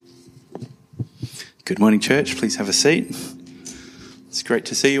Good morning, church. Please have a seat. It's great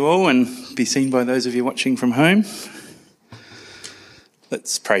to see you all and be seen by those of you watching from home.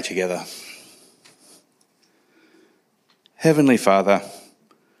 Let's pray together. Heavenly Father,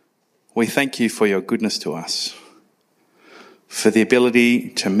 we thank you for your goodness to us, for the ability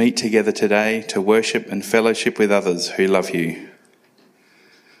to meet together today to worship and fellowship with others who love you.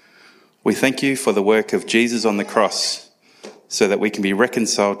 We thank you for the work of Jesus on the cross so that we can be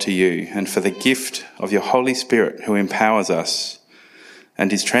reconciled to you, and for the gift of your Holy Spirit who empowers us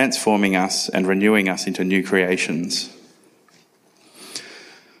and is transforming us and renewing us into new creations.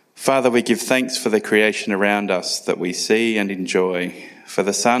 Father, we give thanks for the creation around us that we see and enjoy, for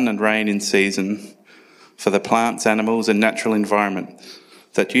the sun and rain in season, for the plants, animals and natural environment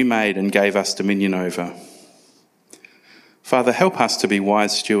that you made and gave us dominion over. Father, help us to be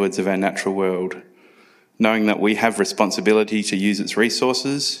wise stewards of our natural world, knowing that we have responsibility to use its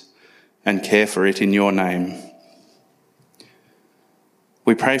resources and care for it in your name.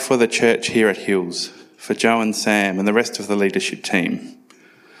 We pray for the church here at Hills, for Joe and Sam and the rest of the leadership team.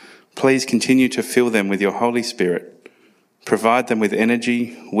 Please continue to fill them with your Holy Spirit. Provide them with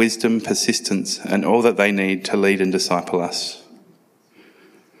energy, wisdom, persistence, and all that they need to lead and disciple us.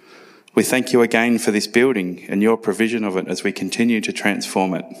 We thank you again for this building and your provision of it as we continue to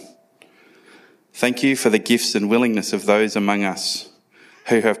transform it. Thank you for the gifts and willingness of those among us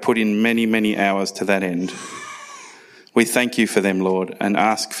who have put in many, many hours to that end. We thank you for them, Lord, and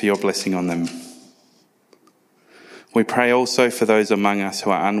ask for your blessing on them. We pray also for those among us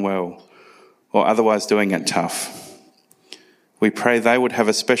who are unwell or otherwise doing it tough. We pray they would have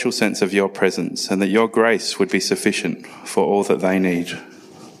a special sense of your presence and that your grace would be sufficient for all that they need.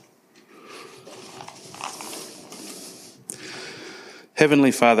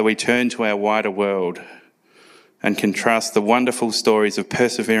 Heavenly Father, we turn to our wider world and contrast the wonderful stories of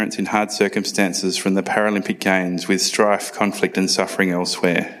perseverance in hard circumstances from the Paralympic Games with strife, conflict and suffering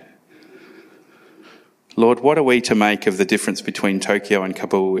elsewhere. Lord, what are we to make of the difference between Tokyo and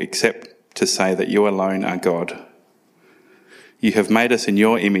Kabul except to say that you alone are God? You have made us in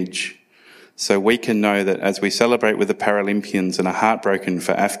your image, so we can know that as we celebrate with the Paralympians and are heartbroken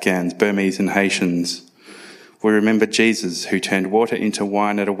for Afghans, Burmese and Haitians, we remember Jesus, who turned water into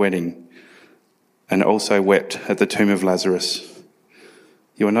wine at a wedding and also wept at the tomb of Lazarus.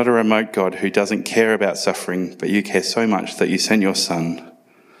 You are not a remote God who doesn't care about suffering, but you care so much that you sent your Son,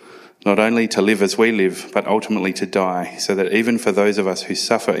 not only to live as we live, but ultimately to die, so that even for those of us who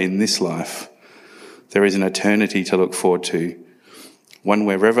suffer in this life, there is an eternity to look forward to, one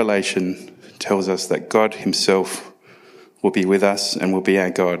where Revelation tells us that God himself will be with us and will be our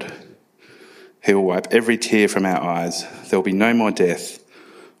God. He will wipe every tear from our eyes. There will be no more death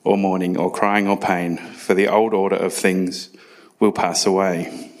or mourning or crying or pain, for the old order of things will pass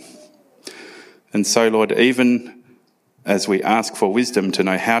away. And so, Lord, even as we ask for wisdom to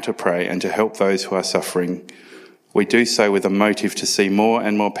know how to pray and to help those who are suffering, we do so with a motive to see more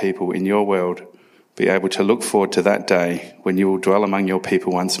and more people in your world be able to look forward to that day when you will dwell among your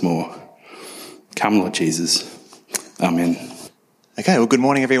people once more. Come, Lord Jesus. Amen. Okay, well, good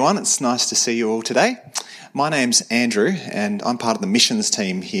morning, everyone. It's nice to see you all today. My name's Andrew, and I'm part of the missions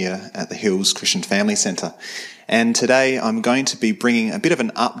team here at the Hills Christian Family Centre. And today I'm going to be bringing a bit of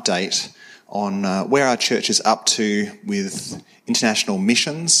an update on where our church is up to with international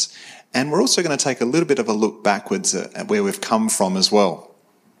missions. And we're also going to take a little bit of a look backwards at where we've come from as well.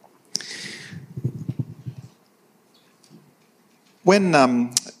 When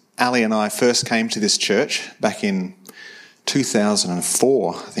Ali and I first came to this church back in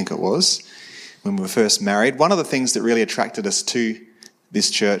 2004, I think it was, when we were first married, one of the things that really attracted us to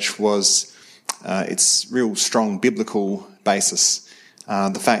this church was its real strong biblical basis.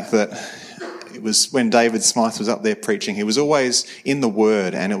 The fact that it was when David Smythe was up there preaching, he was always in the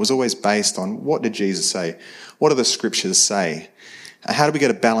Word, and it was always based on what did Jesus say? What do the Scriptures say? How do we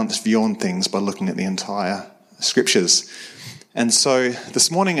get a balanced view on things by looking at the entire Scriptures? And so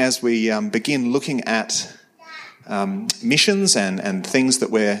this morning, as we begin looking at missions and things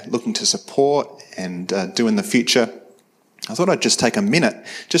that we're looking to support and do in the future, I thought I'd just take a minute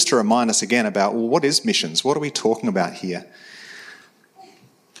just to remind us again about, well, what is missions? What are we talking about here?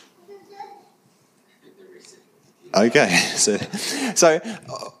 Okay, so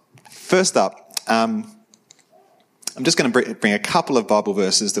first up, I'm just going to bring a couple of Bible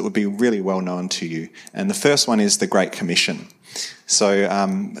verses that would be really well known to you. And the first one is the Great Commission. So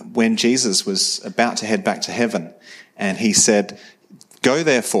when Jesus was about to head back to heaven, and he said, "Go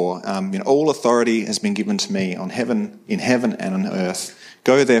therefore, all authority has been given to me in heaven and on earth.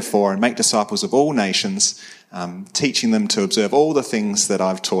 Go therefore and make disciples of all nations, teaching them to observe all the things that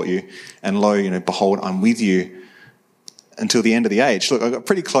I've taught you. And lo, behold, I'm with you until the end of the age. Look, I got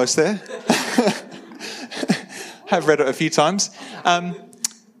pretty close there. Have read it a few times.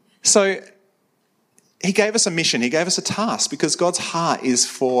 So he gave us a mission. He gave us a task because God's heart is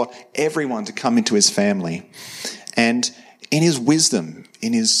for everyone to come into his family. And in his wisdom,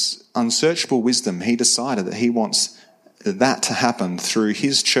 in his unsearchable wisdom, he decided that he wants that to happen through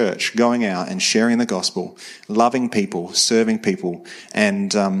his church going out and sharing the gospel, loving people, serving people,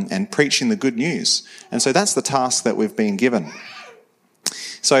 and preaching the good news. And so that's the task that we've been given.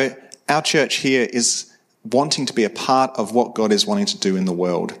 So our church here is wanting to be a part of what God is wanting to do in the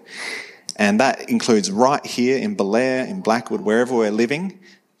world. And that includes right here in Belair, in Blackwood, wherever we're living,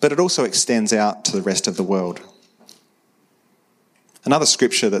 but it also extends out to the rest of the world. Another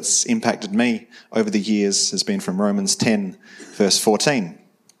scripture that's impacted me over the years has been from Romans 10, verse 14,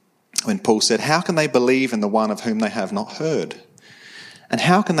 when Paul said, "How can they believe in the one of whom they have not heard? And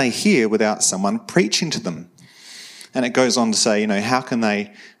how can they hear without someone preaching to them?" And it goes on to say, how can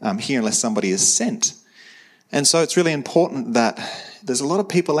they hear unless somebody is sent? And so it's really important that there's a lot of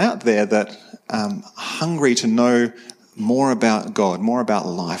people out there that are hungry to know more about God, more about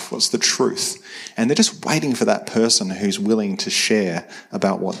life, what's the truth. And they're just waiting for that person who's willing to share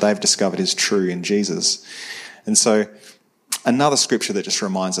about what they've discovered is true in Jesus. And so another scripture that just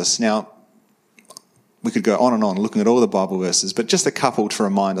reminds us. Now, we could go on and on looking at all the Bible verses, but just a couple to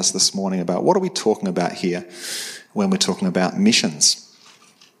remind us this morning about what are we talking about here when we're talking about missions.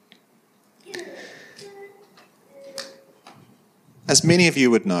 As many of you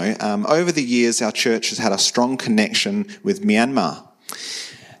would know, over the years our church has had a strong connection with Myanmar.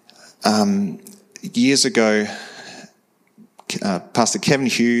 Years ago, Pastor Kevin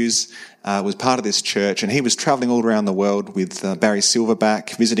Hughes was part of this church, and he was travelling all around the world with Barry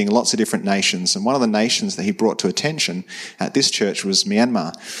Silverback, visiting lots of different nations. And one of the nations that he brought to attention at this church was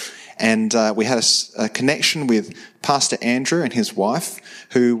Myanmar. And we had a connection with Pastor Andrew and his wife,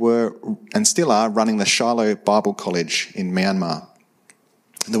 who were and still are running the Shiloh Bible College in Myanmar.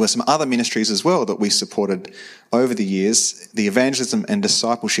 There were some other ministries as well that we supported over the years. The Evangelism and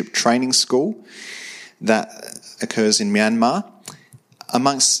Discipleship Training School that occurs in Myanmar,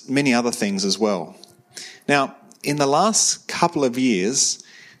 amongst many other things as well. Now, in the last couple of years,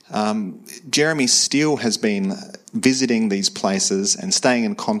 Jeremy Steele has been visiting these places and staying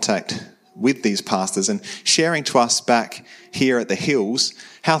in contact with these pastors and sharing to us back here at the Hills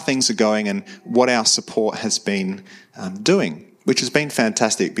how things are going and what our support has been doing, which has been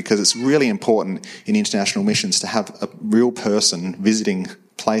fantastic because it's really important in international missions to have a real person visiting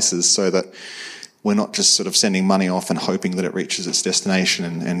places so that we're not just sort of sending money off and hoping that it reaches its destination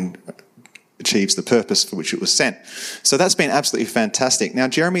and achieves the purpose for which it was sent. So that's been absolutely fantastic. Now,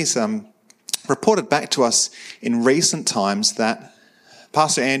 Jeremy's reported back to us in recent times that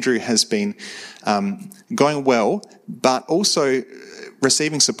Pastor Andrew has been going well, but also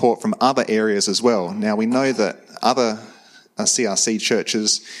receiving support from other areas as well. Now, we know that other CRC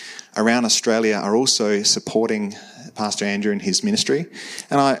churches around Australia are also supporting Pastor Andrew and his ministry.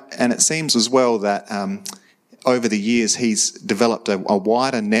 And it seems as well that over the years he's developed a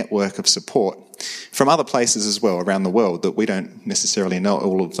wider network of support from other places as well around the world that we don't necessarily know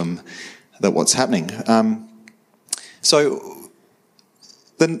all of them, that what's happening. So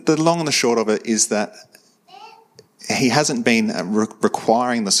the long and the short of it is that he hasn't been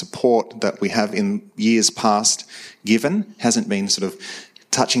requiring the support that we have in years past given, hasn't been sort of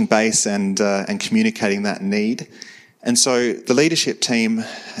touching base and communicating that need. And so the leadership team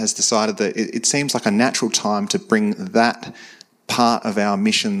has decided that it seems like a natural time to bring that part of our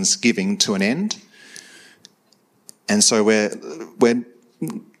missions giving to an end. And so we're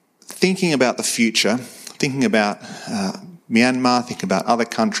thinking about the future, thinking about Myanmar, thinking about other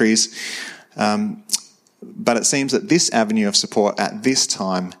countries, but it seems that this avenue of support at this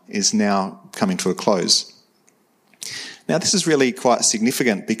time is now coming to a close. Now, this is really quite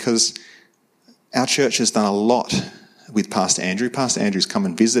significant because our church has done a lot with Pastor Andrew. Pastor Andrew's come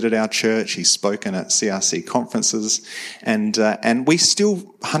and visited our church. He's spoken at CRC conferences, and we still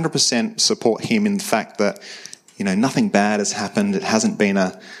 100% support him in the fact that nothing bad has happened. It hasn't been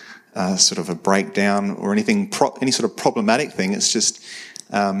a sort of a breakdown or anything, any sort of problematic thing. It's just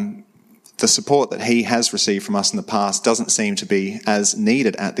the support that he has received from us in the past doesn't seem to be as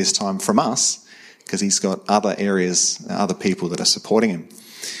needed at this time from us because he's got other areas, other people that are supporting him.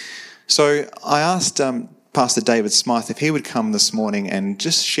 So I asked Pastor David Smythe if he would come this morning and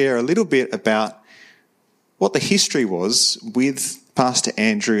just share a little bit about what the history was with Pastor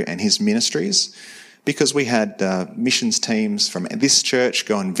Andrew and his ministries, because we had missions teams from this church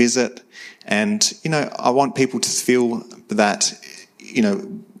go and visit. And, I want people to feel that,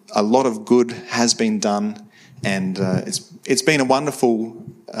 a lot of good has been done, and it's been a wonderful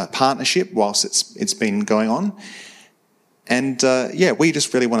partnership whilst it's been going on. And we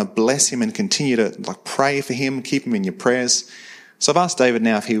just really want to bless him and continue to pray for him, keep him in your prayers. So I've asked David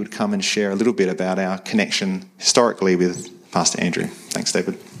now if he would come and share a little bit about our connection historically with Pastor Andrew. Thanks,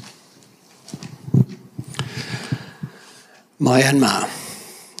 David. Myanmar.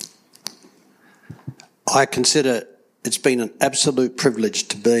 I consider it's been an absolute privilege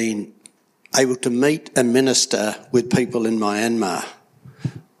to be able to meet and minister with people in Myanmar.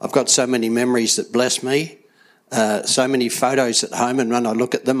 I've got so many memories that bless me, so many photos at home, and when I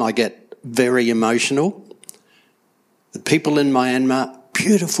look at them I get very emotional. The people in Myanmar,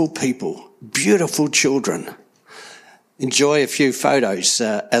 beautiful people, beautiful children. Enjoy a few photos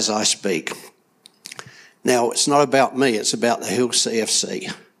as I speak. Now, it's not about me, it's about the Hills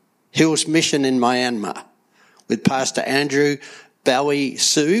CFC. Hills Mission in Myanmar with Pastor Andrew Bowie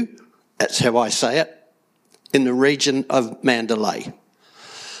Su, that's how I say it, in the region of Mandalay.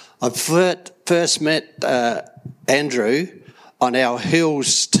 I first met Andrew on our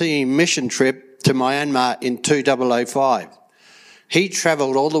Hills team mission trip to Myanmar in 2005. He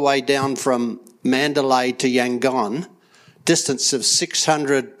travelled all the way down from Mandalay to Yangon, distance of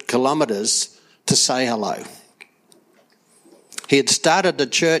 600 kilometres, to say hello. He had started a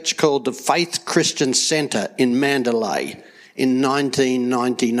church called the Faith Christian Centre in Mandalay in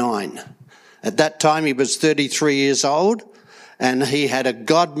 1999. At that time he was 33 years old, and he had a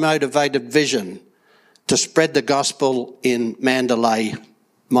God-motivated vision to spread the gospel in Mandalay,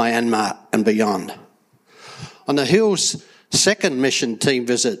 Myanmar and beyond. On the Hills' second mission team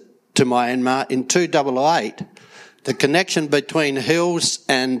visit to Myanmar in 2008, the connection between Hills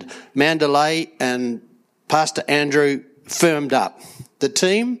and Mandalay and Pastor Andrew firmed up. The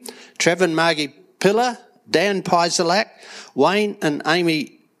team, Trevor and Margie Pillar, Dan Peiselak, Wayne and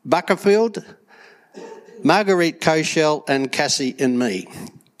Amy Buckerfield, Marguerite Koshel and Cassie and me.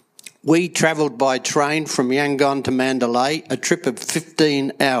 We travelled by train from Yangon to Mandalay, a trip of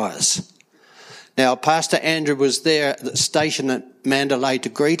 15 hours. Now, Pastor Andrew was there at the station at Mandalay to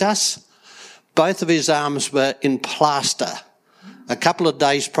greet us. Both of his arms were in plaster. A couple of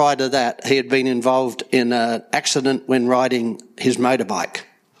days prior to that, he had been involved in an accident when riding his motorbike.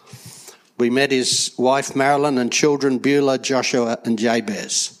 We met his wife Marilyn and children Beulah, Joshua and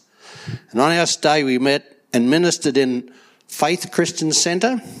Jabez. And on our stay we met and ministered in Faith Christian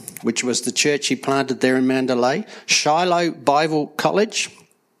Centre, which was the church he planted there in Mandalay, Shiloh Bible College,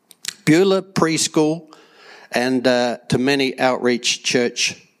 Beulah Preschool, and to many outreach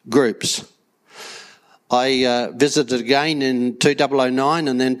church groups. I visited again in 2009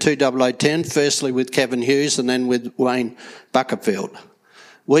 and then 2010, firstly with Kevin Hughes and then with Wayne Buckerfield.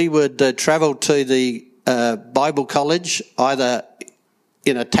 We would travel to the Bible College either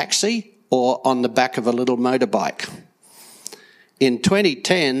in a taxi or on the back of a little motorbike. In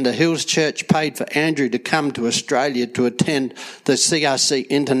 2010, the Hills Church paid for Andrew to come to Australia to attend the CRC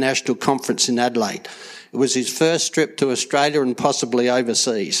International Conference in Adelaide. It was his first trip to Australia and possibly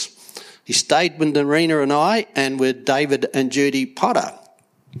overseas. He stayed with Narina and I and with David and Judy Potter.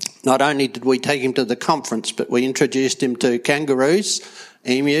 Not only did we take him to the conference, but we introduced him to kangaroos,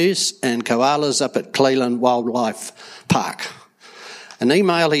 emus and koalas up at Cleland Wildlife Park. An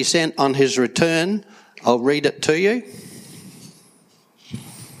email he sent on his return, I'll read it to you.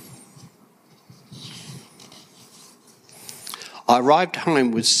 I arrived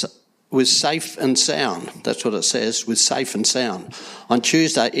home with safe and sound, that's what it says, with safe and sound, on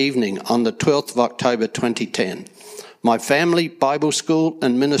Tuesday evening on the 12th of October 2010. My family, Bible school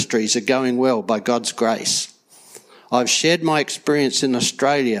and ministries are going well by God's grace. I've shared my experience in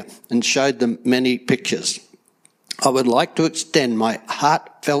Australia and showed them many pictures. I would like to extend my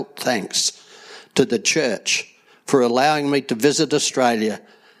heartfelt thanks to the church for allowing me to visit Australia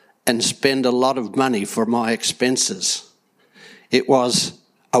and spend a lot of money for my expenses. It was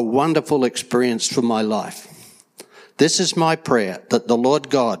a wonderful experience for my life. This is my prayer, that the Lord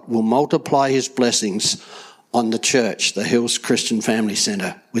God will multiply his blessings on the church, the Hills Christian Family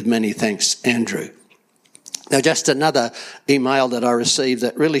Centre. With many thanks, Andrew. Now, just another email that I received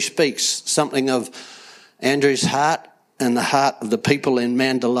that really speaks something of Andrew's heart and the heart of the people in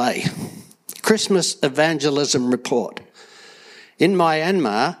Mandalay. Christmas Evangelism Report. In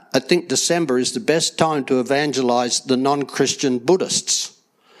Myanmar, I think December is the best time to evangelise the non-Christian Buddhists,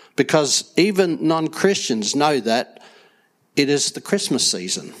 because even non-Christians know that it is the Christmas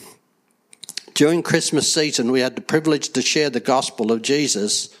season. During Christmas season, we had the privilege to share the gospel of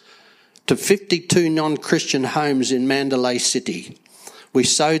Jesus to 52 non-Christian homes in Mandalay City. We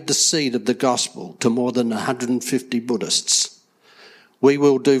sowed the seed of the gospel to more than 150 Buddhists. We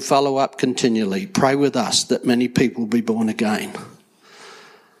will do follow-up continually. Pray with us that many people be born again.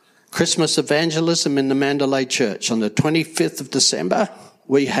 Christmas evangelism in the Mandalay Church. On the 25th of December,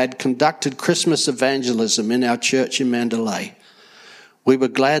 we had conducted Christmas evangelism in our church in Mandalay. We were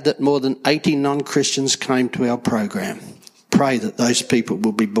glad that more than 80 non-Christians came to our program. Pray that those people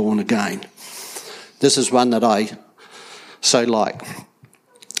will be born again. This is one that I so like.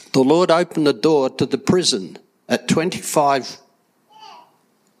 The Lord opened the door to the prison at 25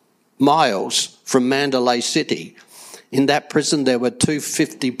 miles from Mandalay City. In that prison there were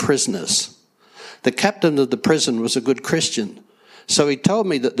 250 prisoners. The captain of the prison was a good Christian, so he told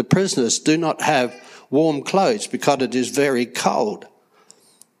me that the prisoners do not have warm clothes because it is very cold.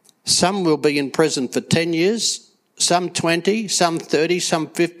 Some will be in prison for 10 years, some 20, some 30, some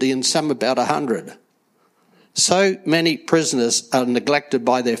 50, and some about 100. So many prisoners are neglected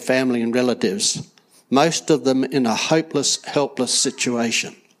by their family and relatives, most of them in a hopeless, helpless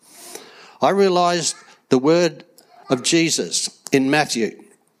situation. I realised the word of Jesus in Matthew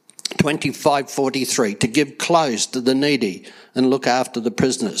 25:43 to give clothes to the needy and look after the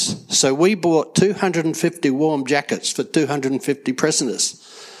prisoners. So we bought 250 warm jackets for 250 prisoners.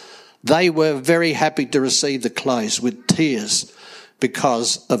 They were very happy to receive the clothes with tears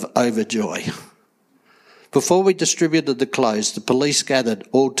because of overjoy. Before we distributed the clothes, the police gathered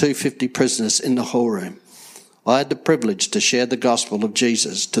all 250 prisoners in the hall room. I had the privilege to share the gospel of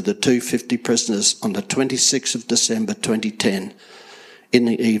Jesus to the 250 prisoners on the 26th of December 2010 in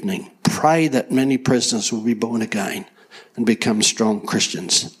the evening. Pray that many prisoners will be born again and become strong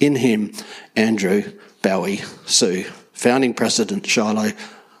Christians. In him, Andrew Bowie Sue, founding president, Shiloh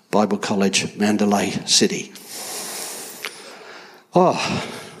Bible College, Mandalay City.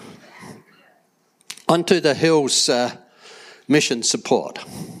 Onto the Hills mission support.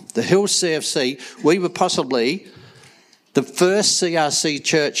 The Hills CFC, we were possibly the first CRC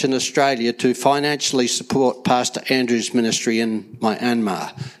church in Australia to financially support Pastor Andrew's ministry in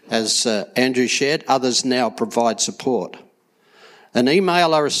Myanmar. As Andrew shared, others now provide support. An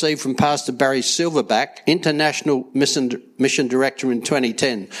email I received from Pastor Barry Silverback, International Mission Director in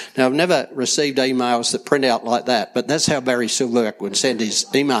 2010. Now, I've never received emails that print out like that, but that's how Barry Silverback would send his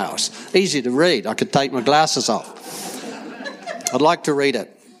emails. Easy to read. I could take my glasses off. I'd like to read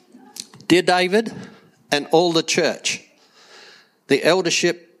it. Dear David and all the church, the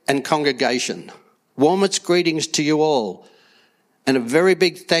eldership and congregation, warmest greetings to you all, and a very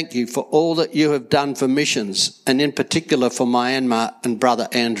big thank you for all that you have done for missions, and in particular for Myanmar and Brother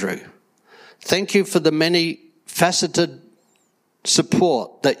Andrew. Thank you for the many faceted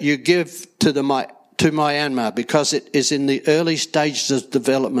support that you give to Myanmar, because it is in the early stages of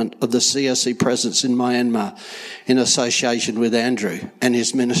development of the CRC presence in Myanmar in association with Andrew and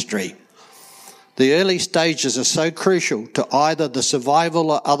his ministry. The early stages are so crucial to either the survival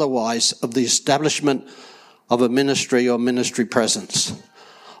or otherwise of the establishment of a ministry or ministry presence.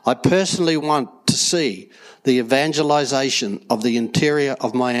 I personally want to see the evangelization of the interior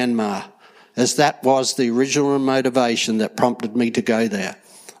of Myanmar, as that was the original motivation that prompted me to go there.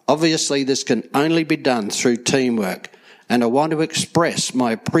 Obviously, this can only be done through teamwork, and I want to express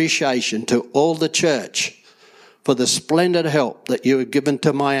my appreciation to all the church for the splendid help that you have given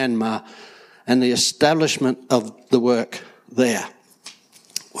to Myanmar and the establishment of the work there.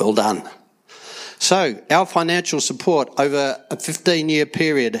 Well done. So, our financial support over a 15-year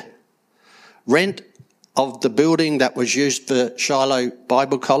period, rent of the building that was used for Shiloh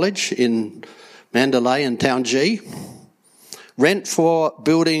Bible College in Mandalay and Town G, rent for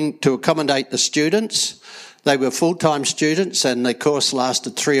building to accommodate the students. They were full-time students and the course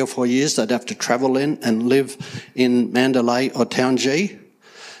lasted 3 or 4 years. They'd have to travel in and live in Mandalay or Town G.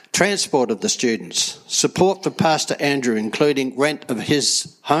 Transport of the students, support for Pastor Andrew, including rent of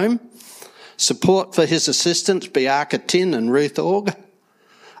his home, support for his assistants, Bianca Tin and Ruth Org.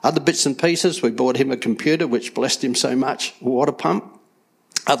 Other bits and pieces, we bought him a computer, which blessed him so much, a water pump,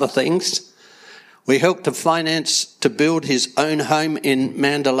 other things. We helped to finance to build his own home in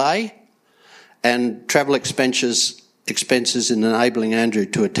Mandalay and travel expenses in enabling Andrew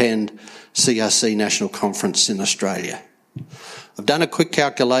to attend CRC National Conference in Australia. I've done a quick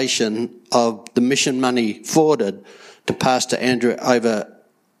calculation of the mission money forwarded to Pastor Andrew over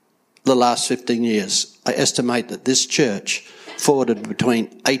the last 15 years. I estimate that this church forwarded between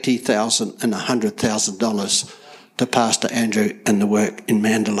 $80,000 and $100,000 to Pastor Andrew and the work in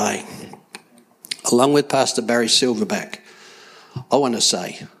Mandalay. Along with Pastor Barry Silverback, I want to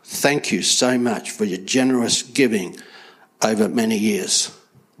say thank you so much for your generous giving over many years.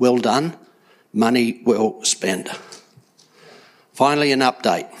 well done, money well spent. Finally, an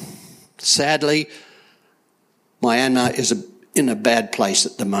update. Sadly, Myanmar is in a bad place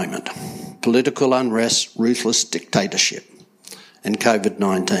at the moment. Political unrest, ruthless dictatorship, and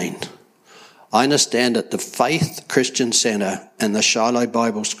COVID-19. I understand that the Faith Christian Centre and the Shiloh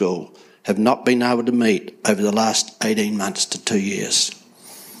Bible School have not been able to meet over the last 18 months to 2 years.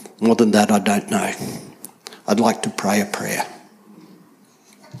 More than that, I don't know. I'd like to pray a prayer.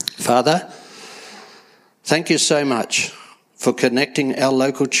 Father, thank you so much for connecting our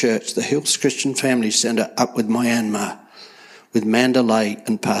local church, the Hills Christian Family Centre, up with Myanmar, with Mandalay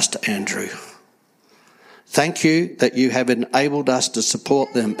and Pastor Andrew. Thank you that you have enabled us to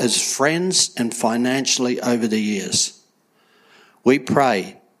support them as friends and financially over the years. We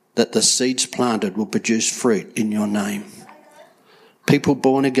pray that the seeds planted will produce fruit in your name. People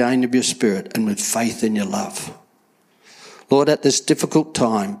born again of your Spirit and with faith in your love. Lord, at this difficult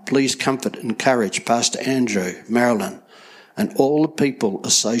time, please comfort and encourage Pastor Andrew, Marilyn, and all the people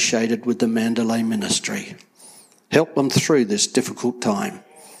associated with the Mandalay ministry. Help them through this difficult time.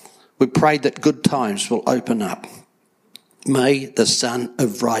 We pray that good times will open up. May the Sun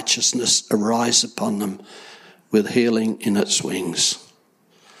of Righteousness arise upon them with healing in its wings.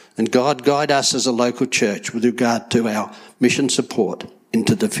 And God, guide us as a local church with regard to our mission support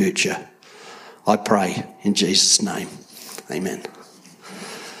into the future. I pray in Jesus' name. Amen.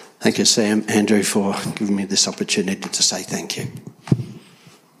 Thank you, Sam, Andrew, for giving me this opportunity to say thank you.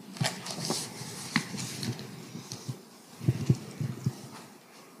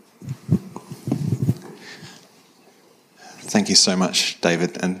 Thank you so much,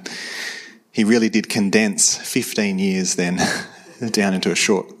 David. And he really did condense 15 years then down into a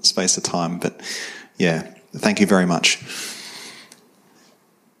short space of time. But yeah, thank you very much.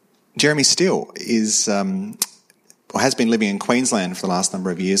 Jeremy Steele has been living in Queensland for the last number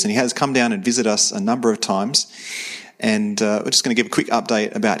of years, and he has come down and visited us a number of times. And we're just going to give a quick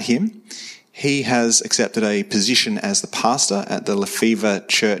update about him. He has accepted a position as the pastor at the Lefevre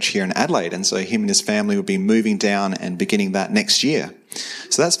Church here in Adelaide, and so him and his family will be moving down and beginning that next year.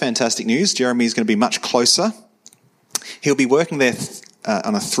 So that's fantastic news. Jeremy is going to be much closer. He'll be working there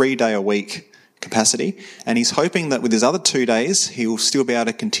on a 3-day-a-week capacity, and he's hoping that with his other 2 days, he will still be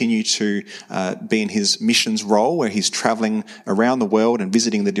able to continue to be in his missions role, where he's travelling around the world and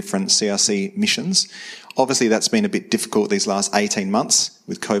visiting the different CRC missions. Obviously, that's been a bit difficult these last 18 months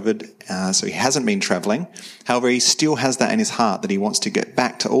with COVID, so he hasn't been travelling. However, he still has that in his heart that he wants to get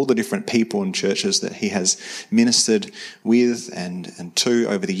back to all the different people and churches that he has ministered with and to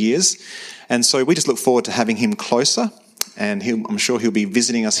over the years. And so we just look forward to having him closer, and I'm sure he'll be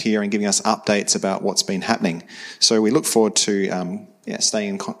visiting us here and giving us updates about what's been happening. So we look forward to staying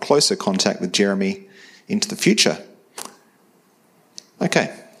in closer contact with Jeremy into the future.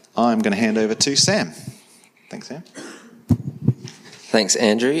 Okay, I'm going to hand over to Sam. Thanks, Sam. Thanks,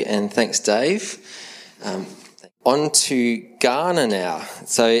 Andrew, and thanks, Dave. On to Ghana now.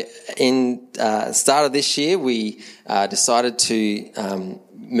 So in the start of this year, we decided to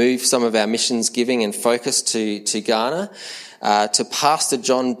move some of our missions giving and focus to Ghana, to Pastor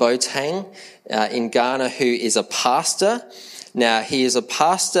John Boateng in Ghana, who is a pastor. Now, he is a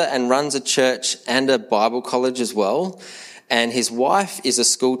pastor and runs a church and a Bible college as well. And his wife is a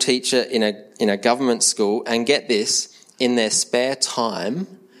school teacher in a government school. And get this, in their spare time,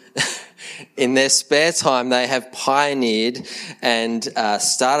 they have pioneered and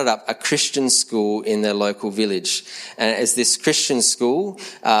started up a Christian school in their local village. And it's this Christian school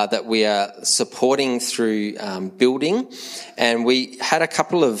that we are supporting through building. And we had a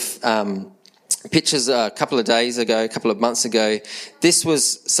couple of pictures a couple of months ago. This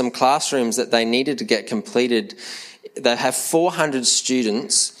was some classrooms that they needed to get completed. They have 400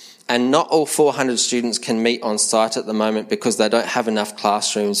 students, and not all 400 students can meet on site at the moment because they don't have enough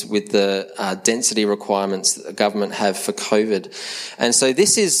classrooms with the density requirements that the government have for COVID. And so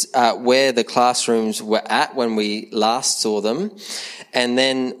this is where the classrooms were at when we last saw them. And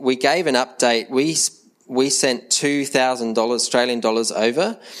then we gave an update. We sent $2,000 Australian dollars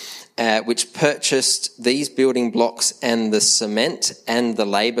over, which purchased these building blocks and the cement and the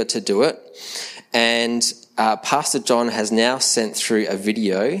labour to do it. And Pastor John has now sent through a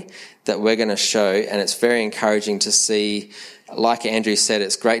video that we're going to show, and it's very encouraging to see. Like Andrew said,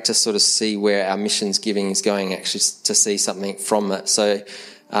 it's great to sort of see where our missions giving is going, actually, to see something from it. So,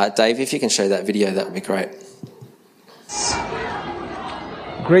 Dave, if you can show that video, that would be great.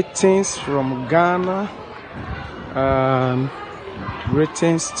 Greetings from Ghana.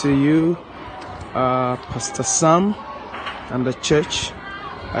 Greetings to you, Pastor Sam and the church.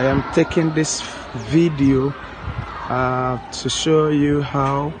 I am taking this video to show you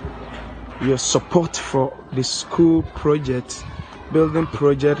how your support for the school project, building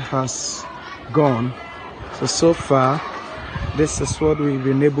project has gone. So far, this is what we've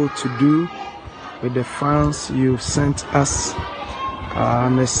been able to do with the funds you've sent us.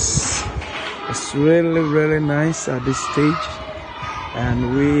 And it's really, really nice at this stage.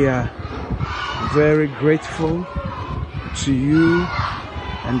 And we are very grateful to you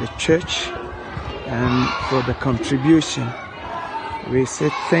and the church and for the contribution. We say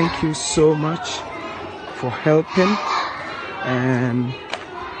thank you so much for helping, and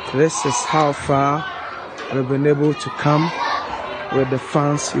this is how far we've been able to come with the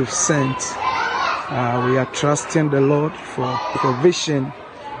funds you've sent. We are trusting the Lord for provision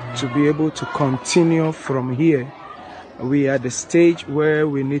to be able to continue from here. We are at the stage where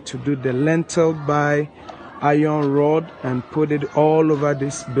we need to do the lintel by iron rod and put it all over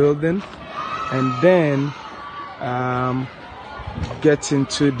this building, and then get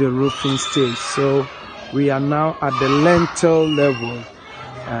into the roofing stage. So we are now at the lintel level,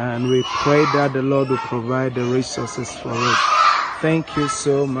 and we pray that the Lord will provide the resources for it. Thank you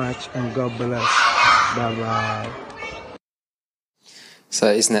so much, and God bless. Bye-bye. So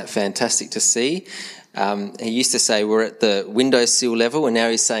isn't that fantastic to see? He used to say we're at the windowsill level, and now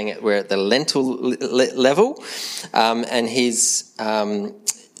he's saying we're at the lintel level. And he's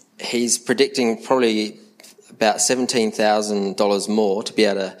predicting probably about $17,000 more to be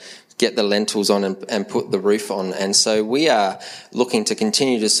able to get the lentils on and put the roof on. And so we are looking to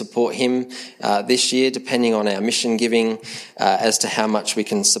continue to support him this year, depending on our mission giving, as to how much we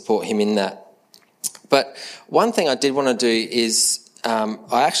can support him in that. But one thing I did want to do is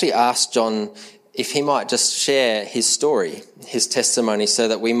I actually asked John if he might just share his story, his testimony, so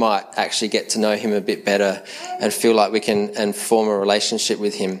that we might actually get to know him a bit better and feel like we can and form a relationship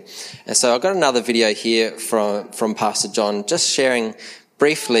with him. And so I've got another video here from Pastor John, just sharing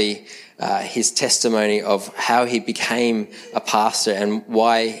briefly his testimony of how he became a pastor and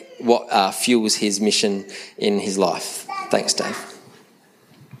what fuels his mission in his life. Thanks, Dave.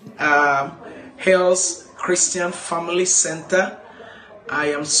 Hales Christian Family Center. I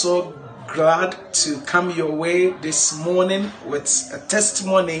am so glad to come your way this morning with a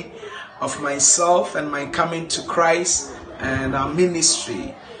testimony of myself and my coming to Christ and our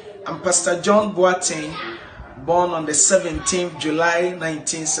ministry. I'm Pastor John Boateng, born on the 17th July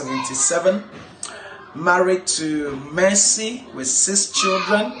 1977, married to Mercy with 6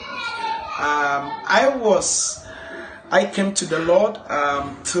 children. I came to the Lord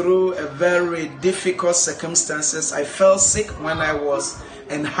through a very difficult circumstances. I fell sick when I was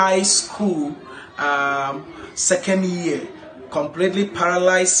in high school, second year, completely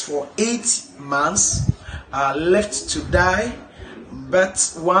paralyzed for 8 months, left to die.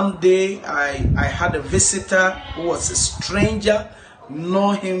 But one day I had a visitor who was a stranger,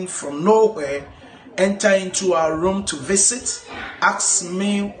 know him from nowhere, enter into our room to visit, asked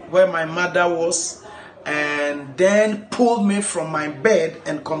me where my mother was, and then pulled me from my bed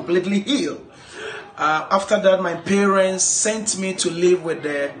and completely healed. After that, my parents sent me to live with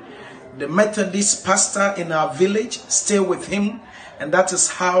the Methodist pastor in our village, stay with him, and that is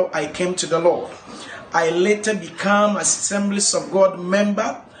how I came to the Lord. I later became Assemblies of God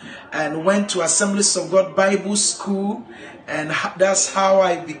member and went to Assemblies of God Bible School, and that's how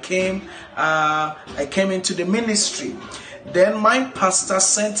I came into the ministry. Then my pastor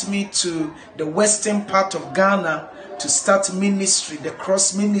sent me to the western part of Ghana to start ministry, the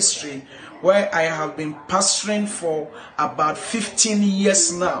cross ministry, where I have been pastoring for about 15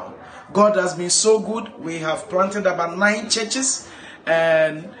 years now. God has been so good. We have planted about 9 churches,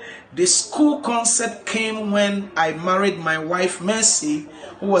 and the school concept came when I married my wife Mercy,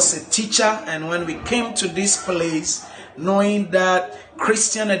 who was a teacher, and when we came to this place, knowing that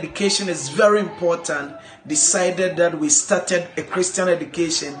Christian education is very important, decided that we started a Christian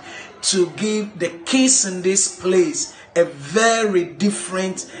education to give the kids in this place a very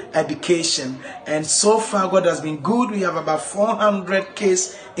different education. And so far God has been good. We have about 400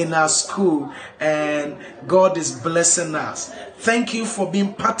 kids in our school, and God is blessing us. Thank you for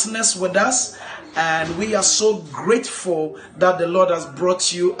being partners with us, and we are so grateful that the Lord has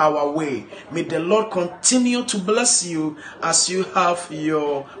brought you our way. May the Lord continue to bless you as you have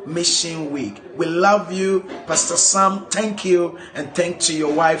your mission week. We love you, Pastor Sam. Thank you, and thank to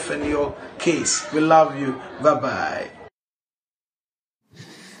your wife and your kids. We love you. Bye-bye.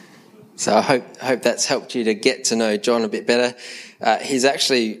 So I hope that's helped you to get to know John a bit better. He's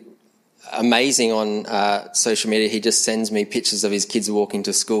actually amazing on social media. He just sends me pictures of his kids walking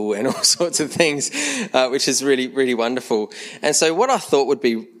to school and all sorts of things, which is really, really wonderful. And so what I thought would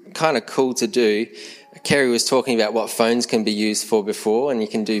be kind of cool to do Kerry was talking about what phones can be used for before, and you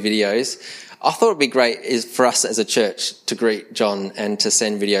can do videos. I thought it'd be great is for us as a church to greet John and to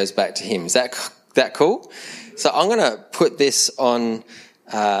send videos back to him. Is that cool? So I'm going to put this on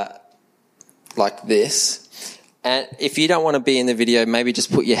like this. And if you don't want to be in the video, maybe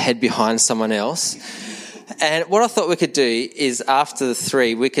just put your head behind someone else. And what I thought we could do is after the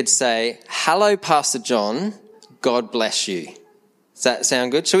three, we could say, "Hello, Pastor John. God bless you." Does that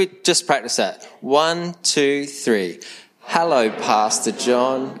sound good? Shall we just practice that? 1, 2, 3. "Hello, Pastor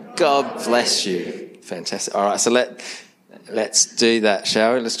John. God bless you." Fantastic. All right, so let's do that,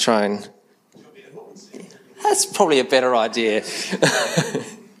 shall we? Let's try and... That's probably a better idea.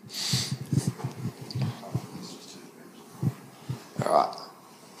 All right.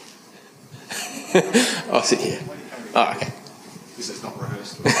 I'll sit here. Oh, okay. This is not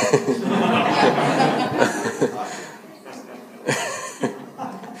rehearsed.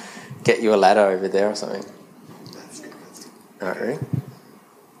 Get you a ladder over there or something. All right, ready?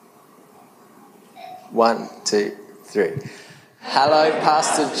 1, 2, 3. "Hello,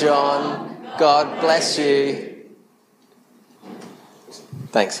 Pastor John. God bless you."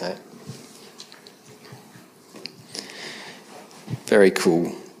 Thanks, mate. Very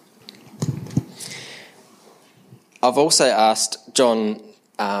cool. I've also asked John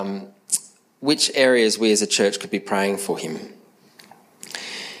which areas we as a church could be praying for him.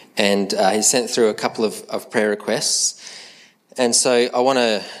 And he sent through a couple of prayer requests. And so I want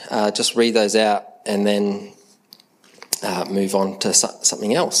to just read those out and then move on to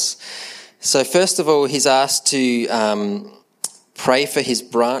something else. So first of all, he's asked to pray for his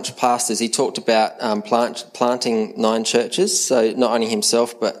branch pastors. He talked about planting 9 churches, so not only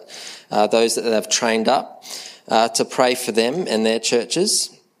himself but those that they've trained up, to pray for them and their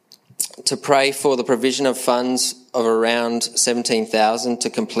churches, to pray for the provision of funds of around 17,000 to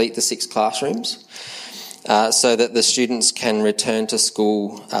complete the 6 classrooms, so that the students can return to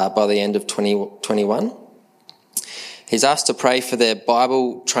school by the end of 2021. He's asked to pray for their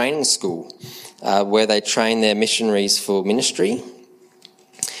Bible training school, where they train their missionaries for ministry.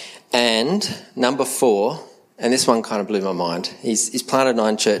 And number 4, and this one kind of blew my mind, he's planted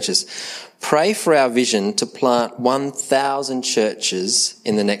 9 churches. Pray for our vision to plant 1,000 churches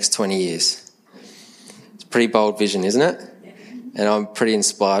in the next 20 years. It's a pretty bold vision, isn't it? And I'm pretty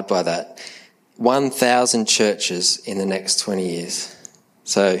inspired by that. 1,000 churches in the next 20 years.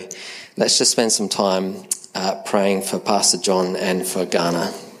 So let's just spend some time praying for Pastor John and for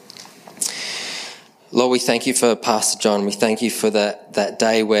Ghana. Lord, we thank you for Pastor John. We thank you for that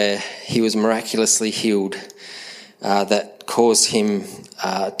day where he was miraculously healed, that caused him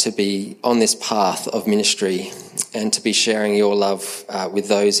to be on this path of ministry and to be sharing your love with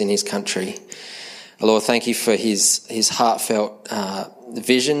those in his country. Lord, thank you for his heartfelt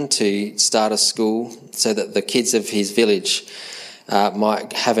vision to start a school so that the kids of his village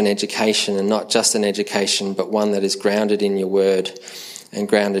might have an education, and not just an education, but one that is grounded in your word and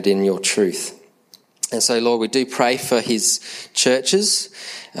grounded in your truth. And so, Lord, we do pray for his churches.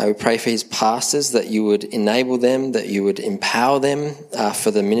 We pray for his pastors, that you would enable them, that you would empower them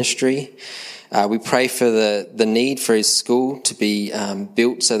for the ministry. We pray for the need for his school to be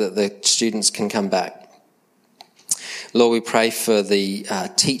built so that the students can come back. Lord, we pray for the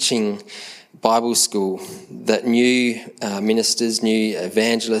teaching Bible school, that new ministers, new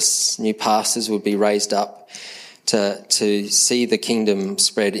evangelists, new pastors would be raised up to see the kingdom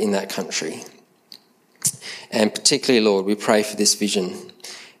spread in that country. And particularly, Lord, we pray for this vision,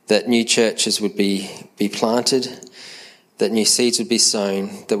 that new churches would be planted, that new seeds would be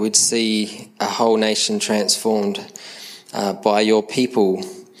sown, that we'd see a whole nation transformed by your people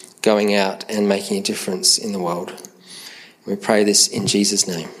going out and making a difference in the world. We pray this in Jesus'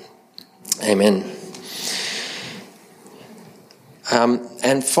 name. Amen.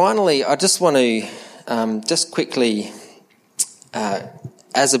 And finally, I just want to just quickly,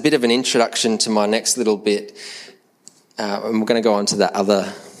 as a bit of an introduction to my next little bit, and we're going to go on to that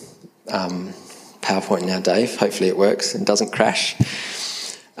other PowerPoint now, Dave. Hopefully it works and doesn't crash.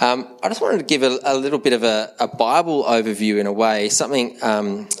 I just wanted to give a little bit of a Bible overview in a way. Something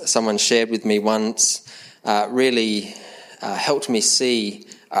someone shared with me once really helped me see,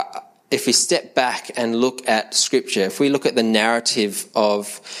 if we step back and look at Scripture, if we look at the narrative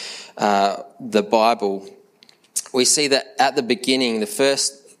of the Bible, we see that at the beginning, the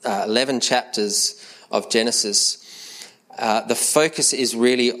first 11 chapters of Genesis, the focus is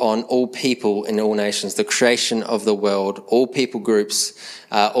really on all people in all nations, the creation of the world, all people groups,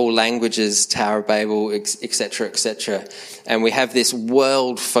 all languages, Tower of Babel, etc., etc. And we have this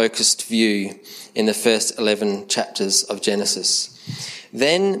world-focused view in the first 11 chapters of Genesis.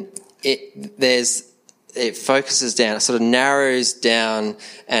 Then there's it focuses down, it sort of narrows down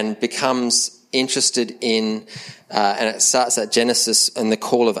and becomes interested in, and it starts at Genesis and the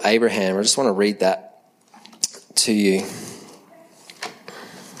call of Abraham. I just want to read that to you.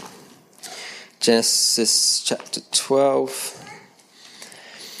 Genesis chapter 12.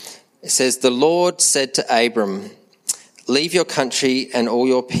 It says, "The Lord said to Abram, 'Leave your country and all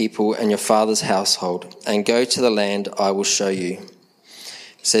your people and your father's household and go to the land I will show you.'"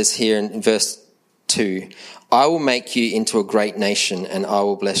 It says here in verse 2, "I will make you into a great nation and I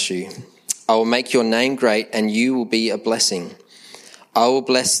will bless you. I will make your name great and you will be a blessing. I will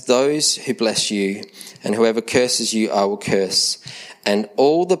bless those who bless you, and whoever curses you I will curse. And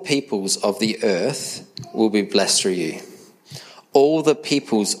all the peoples of the earth will be blessed through you." All the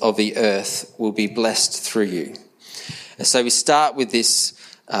peoples of the earth will be blessed through you. And so we start with this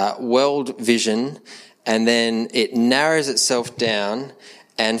world vision, and then it narrows itself down.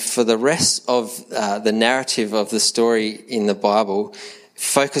 And for the rest of the narrative of the story in the Bible,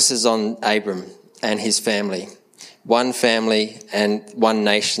 focuses on Abram and his family. One family and one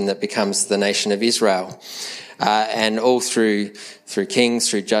nation that becomes the nation of Israel. And all through Kings,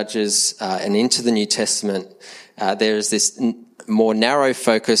 through Judges, and into the New Testament, there is this more narrow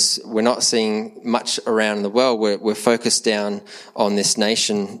focus. We're not seeing much around the world. We're focused down on this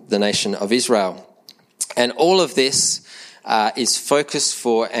nation, the nation of Israel. And all of this is focused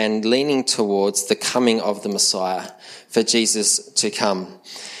for and leaning towards the coming of the Messiah, for Jesus to come.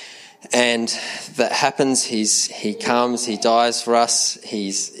 And that happens. He comes, he dies for us,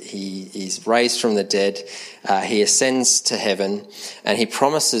 he's raised from the dead, he ascends to heaven, and he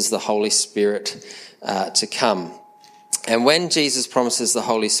promises the Holy Spirit to come. And when Jesus promises the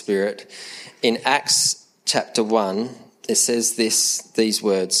Holy Spirit, in Acts chapter 1, it says these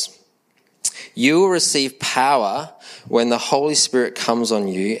words, "You will receive power when the Holy Spirit comes on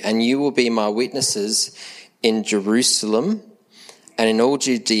you, and you will be my witnesses in Jerusalem and in all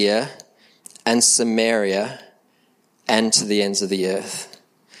Judea and Samaria and to the ends of the earth."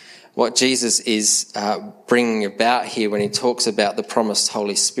 What Jesus is bringing about here when he talks about the promised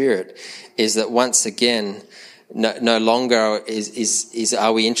Holy Spirit is that once again, no longer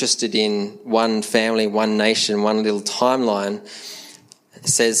are we interested in one family, one nation, one little timeline.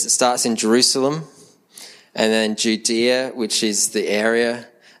 It starts in Jerusalem, and then Judea, which is the area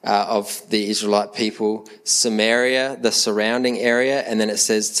of the Israelite people, Samaria, the surrounding area, and then it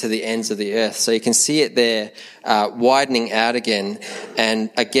says to the ends of the earth. So you can see it there widening out again, and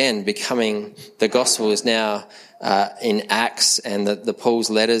again becoming, the gospel is now in Acts and the Paul's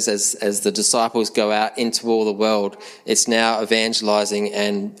letters as the disciples go out into all the world. It's now evangelizing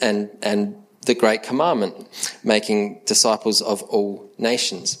and the great commandment, making disciples of all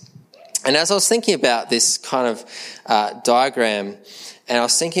nations. And as I was thinking about this kind of diagram, and I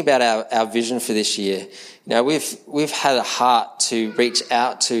was thinking about our vision for this year, we've had a heart to reach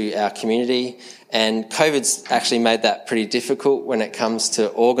out to our community, and COVID's actually made that pretty difficult when it comes to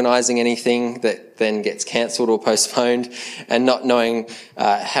organising anything that then gets cancelled or postponed, and not knowing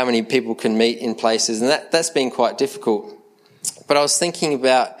how many people can meet in places, and that's been quite difficult. But I was thinking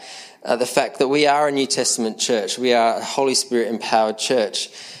about the fact that we are a New Testament church, we are a Holy Spirit empowered church,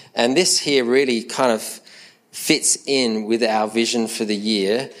 and this here really kind of fits in with our vision for the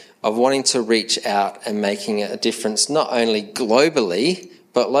year of wanting to reach out and making a difference, not only globally,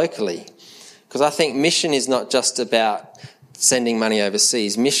 but locally. Because I think mission is not just about sending money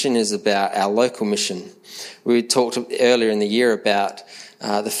overseas. Mission is about our local mission. We talked earlier in the year about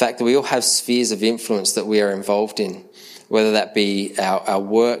the fact that we all have spheres of influence that we are involved in, whether that be our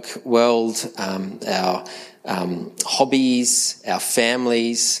work world, our hobbies, our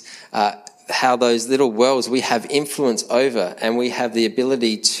families, how those little worlds we have influence over, and we have the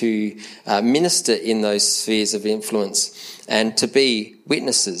ability to minister in those spheres of influence and to be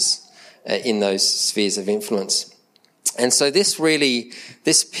witnesses in those spheres of influence. And so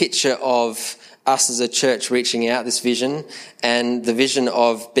this picture of us as a church reaching out, this vision, and the vision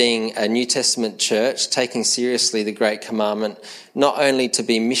of being a New Testament church, taking seriously the Great Commandment, not only to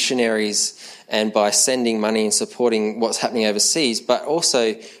be missionaries and by sending money and supporting what's happening overseas, but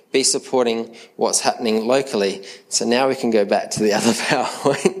also be supporting what's happening locally. So now we can go back to the other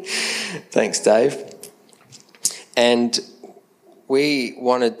PowerPoint. Thanks, Dave. And we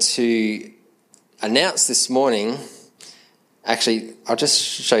wanted to announce this morning, actually, I'll just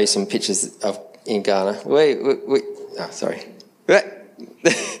show you some pictures in Ghana. Sorry.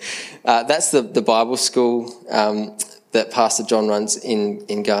 That's the Bible school that Pastor John runs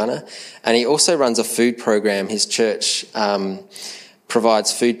in Ghana. And he also runs a food program. His church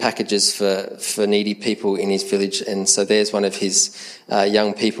provides food packages for needy people in his village. And so there's one of his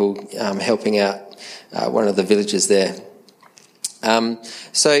young people helping out one of the villages there.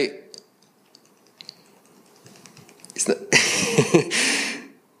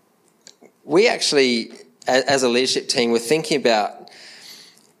 We actually, as a leadership team, we're thinking about,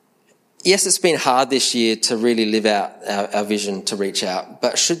 yes, it's been hard this year to really live out our vision to reach out,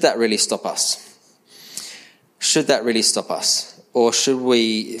 but should that really stop us? Should that really stop us? Or should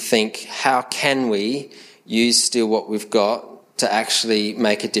we think, how can we use still what we've got to actually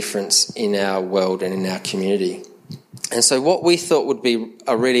make a difference in our world and in our community? And so what we thought would be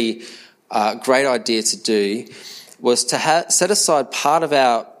a really great idea to do was to set aside part of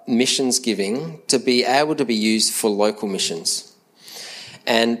our missions giving to be able to be used for local missions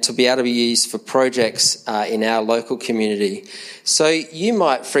and to be able to be used for projects in our local community. So you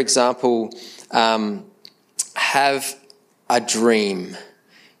might, for example, have a dream.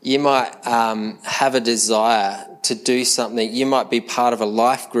 You might have a desire to do something. You might be part of a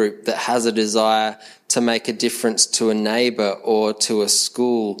life group that has a desire to make a difference to a neighbour or to a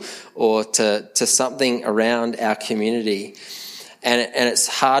school or to something around our community. And it's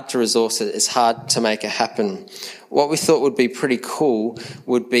hard to resource it. It's hard to make it happen. What we thought would be pretty cool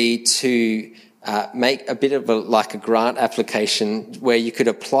would be to make a bit of a grant application where you could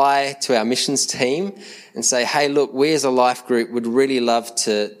apply to our missions team and say, hey, look, we as a life group would really love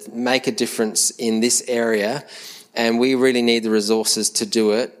to make a difference in this area and we really need the resources to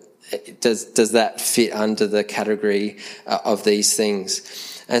do it. Does that fit under the category of these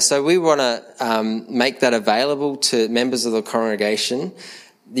things? And so we want to make that available to members of the congregation.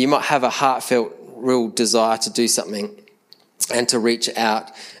 You might have a heartfelt, real desire to do something and to reach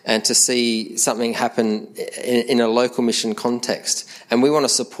out and to see something happen in a local mission context. And we want to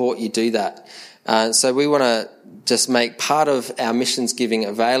support you do that. So we want to just make part of our missions giving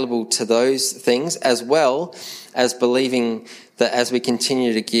available to those things, as well as believing that as we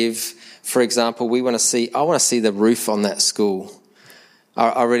continue to give, for example, I want to see the roof on that school.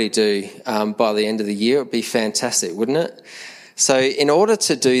 I really do. By the end of the year, it would be fantastic, wouldn't it? So in order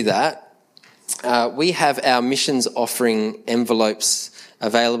to do that, we have our missions offering envelopes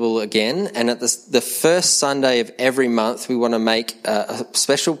available again. And at the first Sunday of every month, we want to make a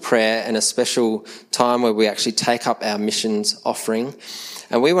special prayer and a special time where we actually take up our missions offering.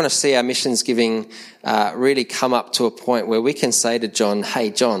 And we want to see our missions giving really come up to a point where we can say to John,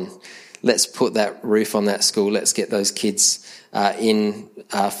 hey, John, let's put that roof on that school. Let's get those kids in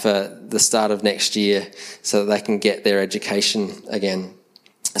for the start of next year so that they can get their education again.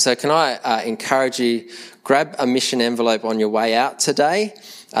 So can I encourage you, grab a mission envelope on your way out today.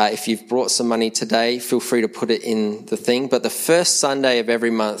 If you've brought some money today, feel free to put it in the thing. But the first Sunday of every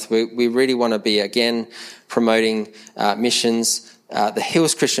month, we really want to be, again, promoting missions. The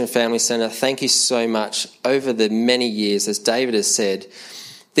Hills Christian Family Centre, thank you so much. Over the many years, as David has said,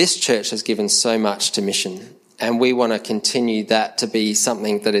 this church has given so much to mission. And we want to continue that to be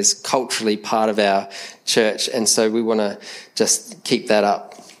something that is culturally part of our church. And so we want to just keep that up.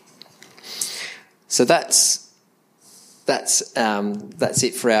 So that's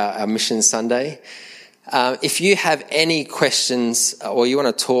it for our Mission Sunday. If you have any questions or you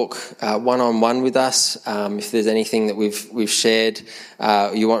want to talk one-on-one with us, if there's anything that we've shared,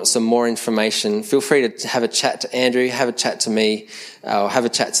 you want some more information, feel free to have a chat to Andrew, have a chat to me, or have a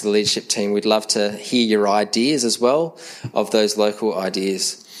chat to the leadership team. We'd love to hear your ideas as well of those local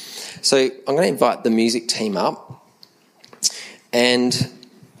ideas. So I'm going to invite the music team up, and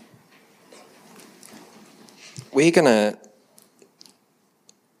we're going to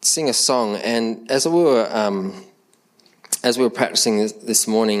sing a song. And as we were practicing this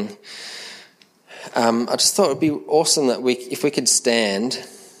morning, I just thought it would be awesome that if we could stand,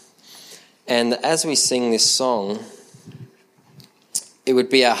 and as we sing this song, it would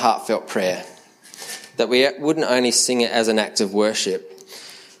be our heartfelt prayer, that we wouldn't only sing it as an act of worship,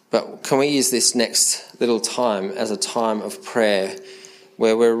 but can we use this next little time as a time of prayer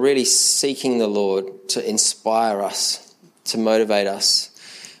where we're really seeking the Lord to inspire us, to motivate us,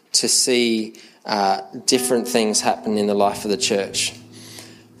 to see different things happen in the life of the church,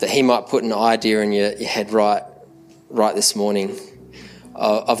 that he might put an idea in your head right this morning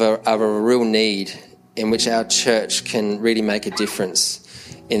of a real need in which our church can really make a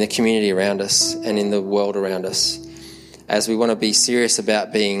difference in the community around us and in the world around us, as we want to be serious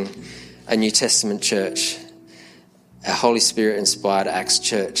about being a New Testament church, a Holy Spirit inspired Acts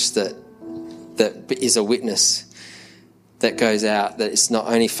church that is a witness, that goes out, that it's not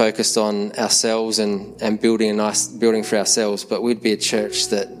only focused on ourselves and building a nice building for ourselves, but we'd be a church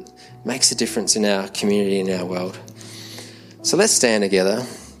that makes a difference in our community and our world. So let's stand together.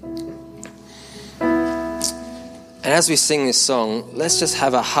 And as we sing this song, let's just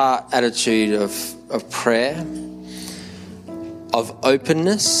have a heart attitude of prayer, of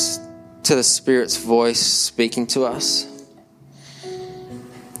openness to the Spirit's voice speaking to us,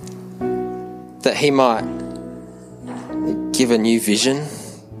 that He might give a new vision,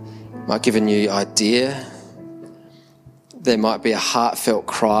 might give a new idea. There might be a heartfelt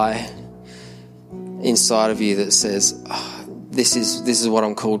cry inside of you that says, this is what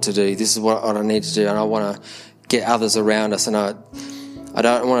I'm called to do. This is what I need to do, and I want to get others around us. And I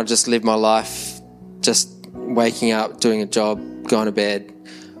don't want to just live my life just waking up, doing a job, going to bed.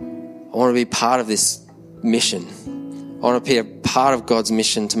 I want to be part of this mission. I want to be a part of God's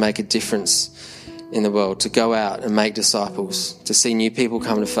mission to make a difference in the world, to go out and make disciples, to see new people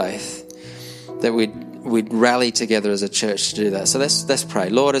come to faith, that we'd rally together as a church to do that. So let's pray.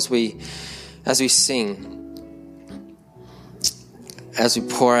 Lord, as we sing, as we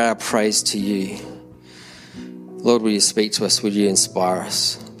pour out our praise to you, Lord, would you speak to us? Would you inspire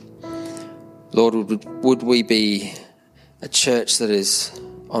us? Lord, would we be a church that is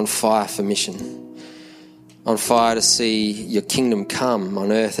on fire for mission, on fire to see your kingdom come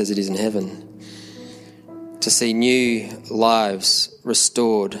on earth as it is in heaven, to see new lives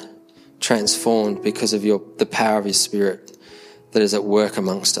restored, transformed because of the power of your Spirit that is at work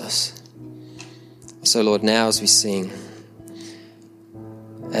amongst us. So Lord, now as we sing,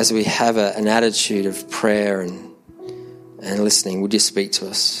 as we have an attitude of prayer and listening, would you speak to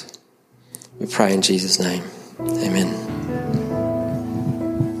us? We pray in Jesus' name. Amen.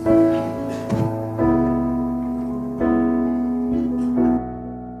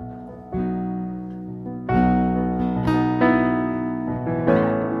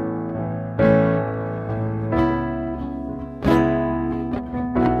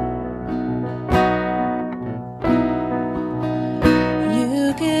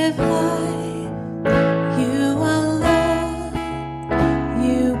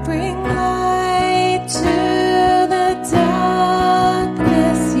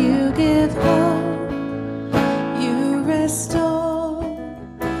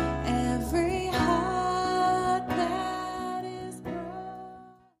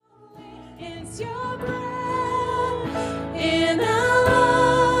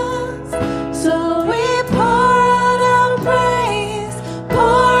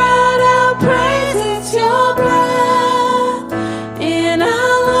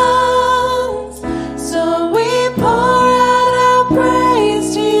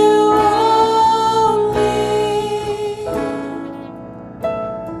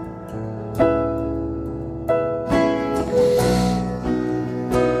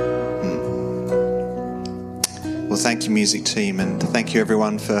 Thank you, music team, and thank you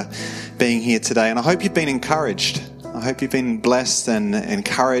everyone for being here today. And I hope you've been encouraged. I hope you've been blessed and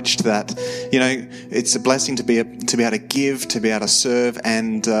encouraged that, it's a blessing to be able to give, to be able to serve,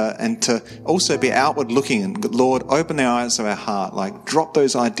 and to also be outward looking. And Lord, open the eyes of our heart, like drop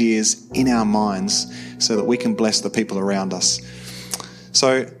those ideas in our minds so that we can bless the people around us.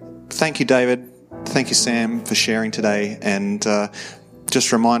 So thank you, David. Thank you, Sam, for sharing today. And just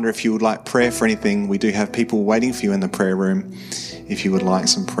a reminder, if you would like prayer for anything, we do have people waiting for you in the prayer room if you would like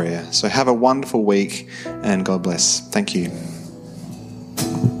some prayer. So have a wonderful week and God bless. Thank you.